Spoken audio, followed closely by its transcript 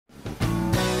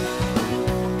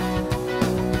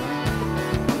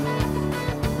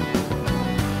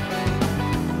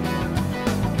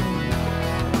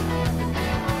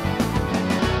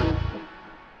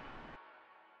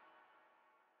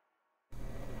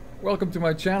Welcome to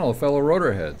my channel, fellow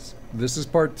Rotorheads. This is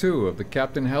part 2 of the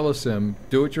Captain Helisim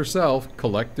Do-It-Yourself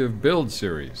Collective Build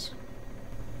series.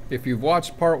 If you've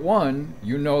watched part 1,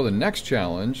 you know the next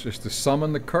challenge is to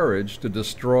summon the courage to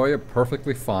destroy a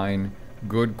perfectly fine,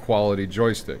 good quality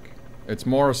joystick. It's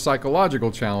more a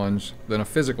psychological challenge than a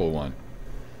physical one.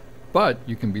 But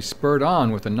you can be spurred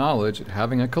on with the knowledge that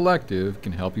having a collective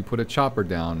can help you put a chopper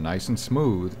down nice and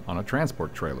smooth on a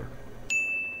transport trailer.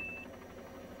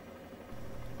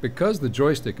 Because the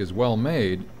joystick is well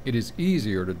made, it is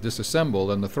easier to disassemble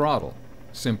than the throttle.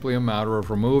 Simply a matter of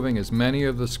removing as many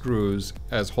of the screws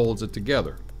as holds it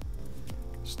together.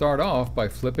 Start off by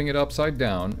flipping it upside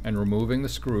down and removing the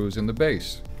screws in the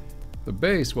base. The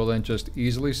base will then just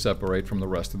easily separate from the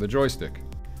rest of the joystick.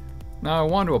 Now I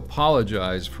want to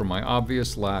apologize for my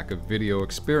obvious lack of video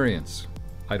experience.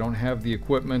 I don't have the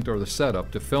equipment or the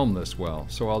setup to film this well,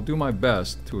 so I'll do my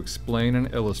best to explain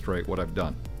and illustrate what I've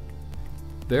done.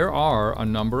 There are a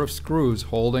number of screws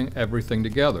holding everything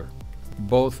together,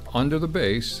 both under the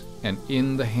base and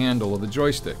in the handle of the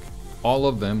joystick. All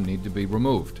of them need to be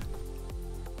removed.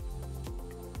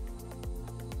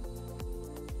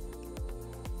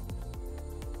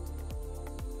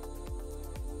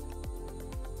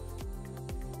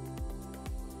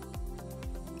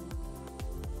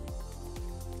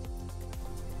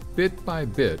 Bit by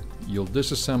bit, you'll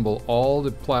disassemble all the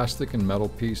plastic and metal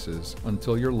pieces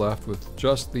until you're left with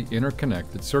just the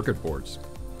interconnected circuit boards.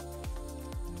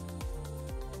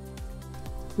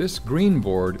 This green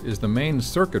board is the main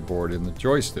circuit board in the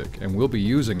joystick, and we'll be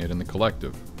using it in the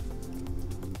collective.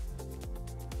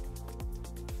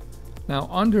 Now,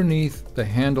 underneath the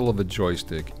handle of the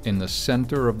joystick, in the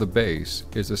center of the base,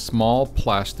 is a small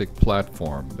plastic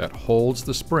platform that holds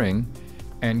the spring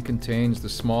and contains the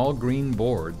small green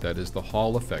board that is the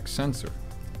Hall effect sensor.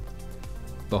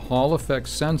 The Hall effect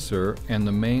sensor and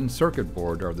the main circuit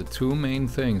board are the two main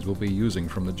things we'll be using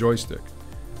from the joystick.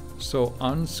 So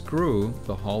unscrew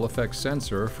the Hall effect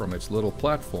sensor from its little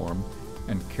platform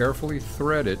and carefully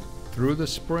thread it through the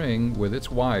spring with its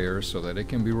wires so that it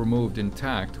can be removed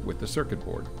intact with the circuit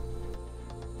board.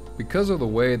 Because of the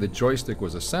way the joystick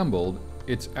was assembled,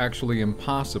 it's actually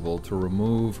impossible to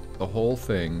remove the whole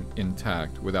thing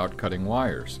intact without cutting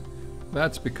wires.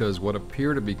 That's because what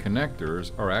appear to be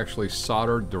connectors are actually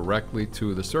soldered directly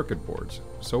to the circuit boards,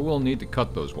 so we'll need to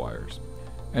cut those wires.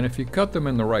 And if you cut them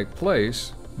in the right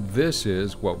place, this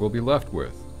is what we'll be left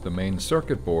with: the main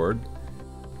circuit board,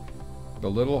 the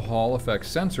little Hall effect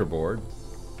sensor board,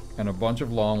 and a bunch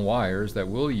of long wires that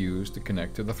we'll use to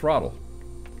connect to the throttle.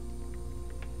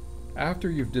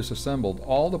 After you've disassembled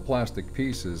all the plastic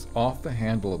pieces off the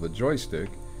handle of the joystick,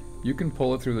 you can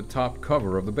pull it through the top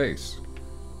cover of the base.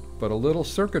 But a little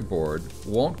circuit board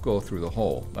won't go through the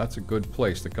hole. That's a good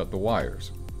place to cut the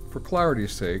wires. For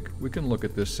clarity's sake, we can look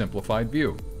at this simplified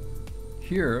view.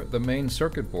 Here, the main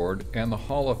circuit board and the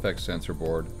Hall effect sensor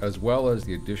board, as well as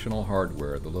the additional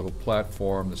hardware, the little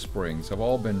platform, the springs, have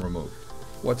all been removed.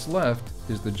 What's left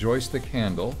is the joystick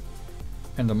handle,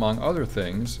 and among other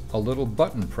things, a little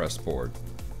button press board.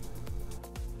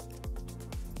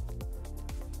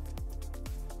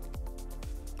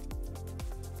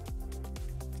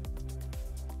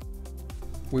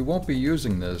 We won't be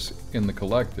using this in the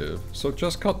collective, so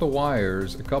just cut the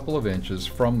wires a couple of inches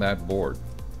from that board.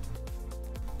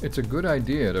 It's a good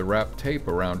idea to wrap tape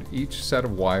around each set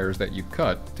of wires that you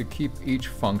cut to keep each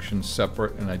function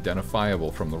separate and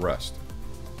identifiable from the rest.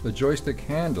 The joystick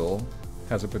handle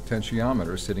has a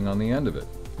potentiometer sitting on the end of it.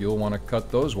 You'll want to cut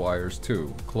those wires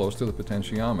too, close to the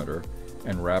potentiometer,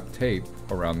 and wrap tape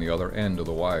around the other end of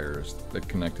the wires that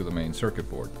connect to the main circuit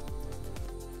board.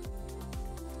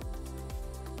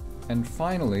 And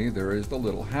finally, there is the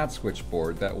little hat switch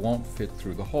board that won't fit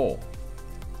through the hole.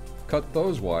 Cut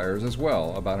those wires as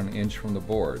well, about an inch from the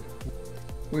board.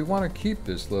 We want to keep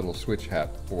this little switch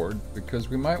hat board because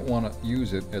we might want to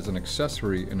use it as an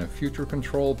accessory in a future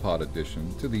control pod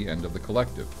addition to the end of the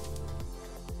collective.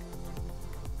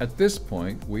 At this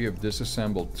point, we have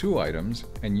disassembled two items,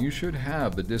 and you should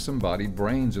have the disembodied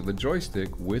brains of the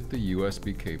joystick with the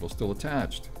USB cable still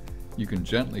attached. You can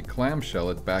gently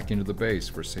clamshell it back into the base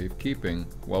for safekeeping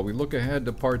while we look ahead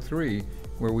to part 3,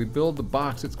 where we build the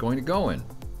box it's going to go in.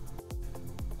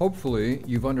 Hopefully,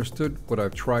 you've understood what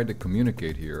I've tried to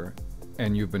communicate here,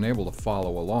 and you've been able to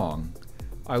follow along.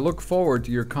 I look forward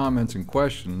to your comments and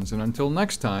questions, and until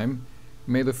next time,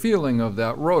 may the feeling of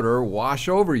that rotor wash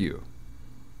over you.